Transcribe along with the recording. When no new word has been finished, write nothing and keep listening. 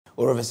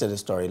We'll revisit the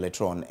story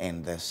later on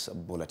in this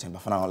bulletin.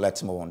 But for now,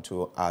 let's move on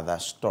to other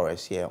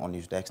stories here on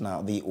NewsDesk.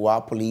 Now, the Wa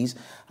police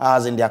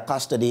has in their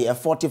custody a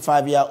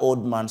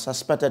 45-year-old man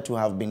suspected to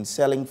have been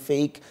selling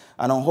fake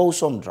and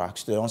unwholesome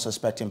drugs to the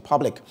unsuspecting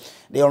public.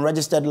 The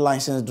unregistered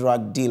licensed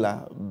drug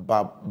dealer,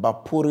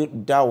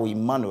 Bapuri Dao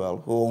Emmanuel,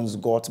 who owns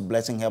God's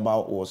Blessing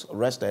Herbal, was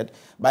arrested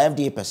by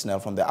FDA personnel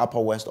from the Upper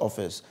West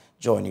office.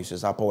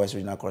 JoyNews' Upper West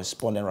regional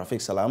correspondent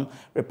Rafik Salam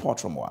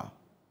reports from Wa.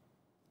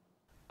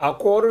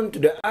 According to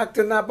the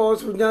acting Upper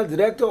West Regional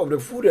Director of the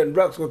Food and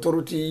Drugs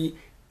Authority,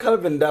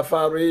 Calvin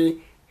Dafari,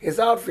 his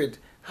outfit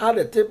had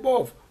a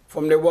tip-off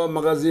from the World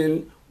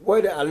magazine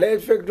where the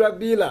alleged fake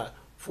drug dealer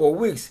for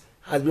weeks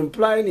has been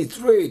plying his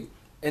trade,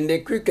 and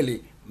they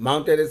quickly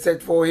mounted a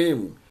search for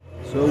him.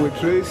 So we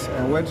traced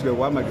and went to the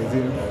World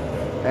magazine,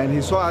 and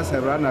he saw us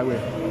and ran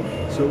away.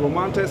 So we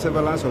mounted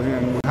surveillance on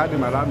him, and we had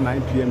him around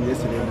 9 p.m.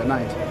 yesterday in the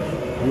night.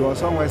 He was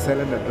somewhere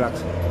selling the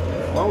drugs.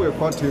 When we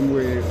caught him,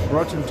 we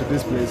brought him to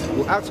this place.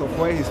 We asked of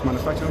where his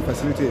manufacturing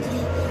facility is.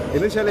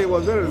 Initially, he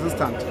was very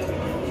resistant,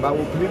 but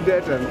we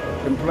pleaded and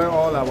employed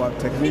all our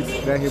techniques.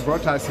 Then he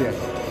brought us here.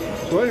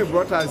 So when he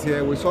brought us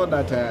here, we saw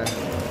that,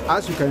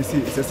 as you can see,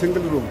 it's a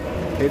single room.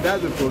 He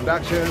does the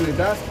production, he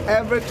does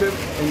everything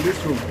in this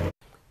room.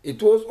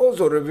 It was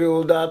also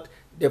revealed that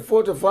the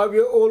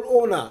 45-year-old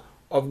owner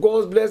of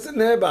God's Blessing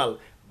Herbal,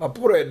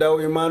 Bapuri Dao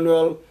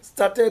Emmanuel,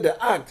 started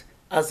the act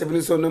as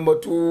Civil number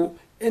 2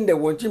 in the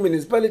Wonchi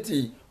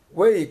municipality,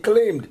 where he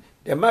claimed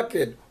the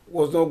market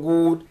was not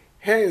good,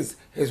 hence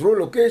his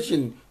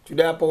relocation to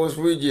the Upper West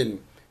region.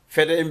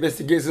 Further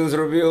investigations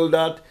revealed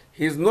that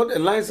he is not a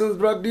licensed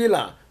drug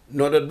dealer,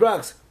 nor the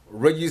drugs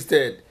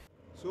registered.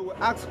 So we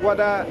asked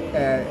whether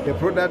the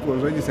product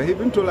was registered. He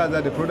even told us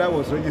that the product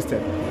was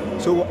registered.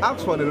 So we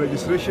asked for the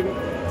registration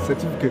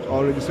certificate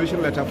or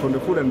registration letter from the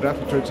Food and Drug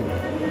Authority.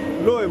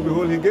 Lo and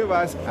behold, he gave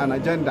us an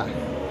agenda,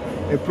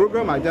 a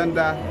program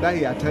agenda that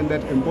he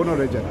attended in Bono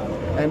region.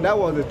 And that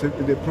was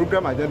the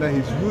program agenda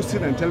he's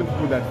using and telling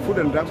people that Food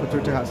and Drugs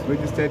Authority has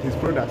registered his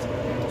products.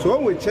 So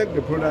when we checked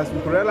the products, we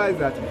realized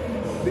that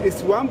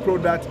it's one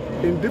product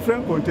in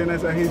different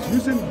containers and he's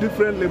using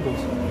different labels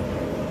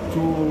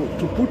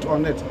to put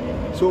on it.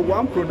 So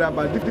one product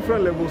by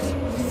different labels,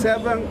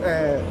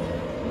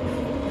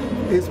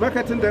 he's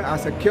marketing them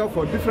as a cure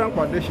for different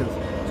conditions.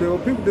 So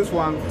you pick this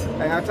one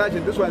and attach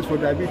it. This one is for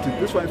diabetes,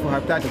 this one is for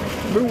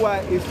hepatitis.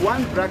 Meanwhile, it's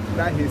one drug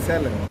that he's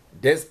selling.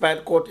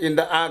 Despite caught in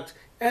the act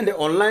and the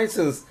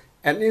unlicensed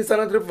and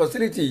insanitary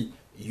facility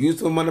used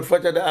to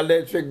manufacture the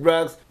alleged fake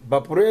drugs,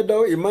 Bapuri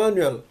Dao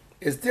Emmanuel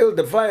is still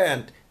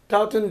defiant,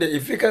 touting the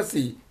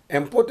efficacy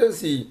and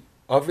potency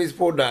of his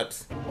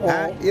products.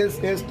 Is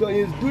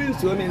doing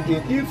so many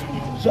things.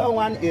 If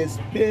someone is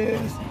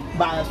paid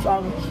by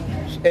some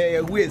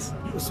waste,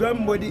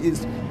 somebody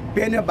is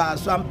pained by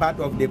some part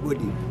of the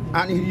body,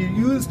 and he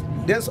used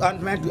this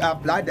ointment to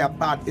apply the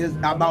part, is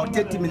about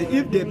 30 minutes.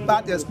 If the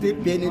part is still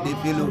paining the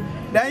fellow,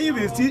 then if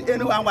you see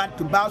anyone want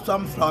to buy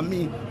some from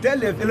me, tell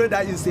the fellow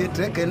that you say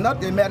trick and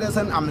not the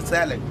medicine I'm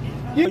selling.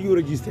 Are you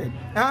registered?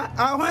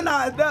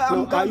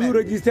 Are you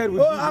registered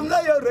with I'm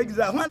not your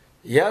registered.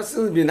 He has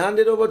since been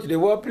handed over to the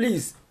War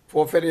Police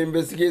for further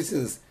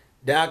investigations.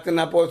 The acting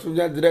Upper West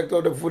Regional Director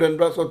of the Food and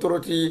Drugs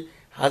Authority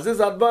has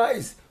his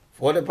advice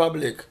for the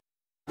public.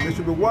 They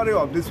should be wary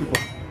of these people.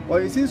 Or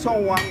you see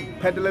someone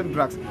peddling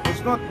drugs,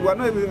 we're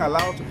not even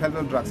allowed to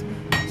peddle drugs.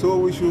 So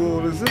we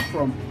should resist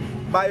from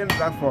buying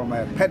drugs from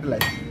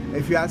peddlers.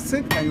 If you are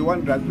sick and you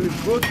want drugs,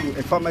 please go to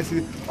a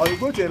pharmacy or you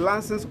go to a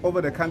licensed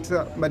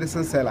over-the-counter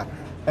medicine seller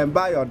and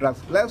buy your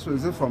drugs. Let's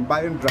resist from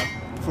buying drugs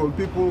from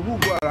people who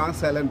go around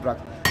selling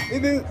drugs.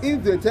 Even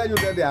if they tell you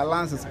that they are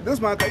licensed, this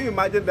man, can you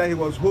imagine that he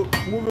was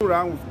moving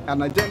around with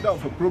an agenda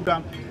of a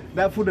program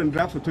that Food and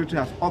Drugs Authority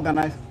has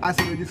organized as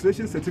a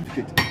registration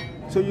certificate?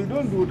 So you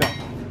don't do that.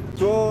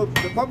 So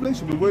the public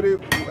should be very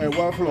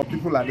aware of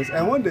people like this.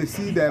 And when they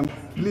see them,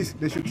 please,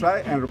 they should try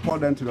and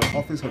report them to the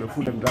office of the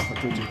Food and Drug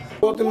Authority.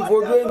 Reporting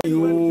for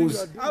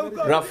JoyNews,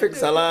 Rafik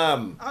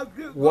Salam.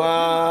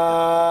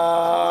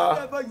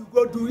 Wow.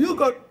 You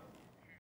go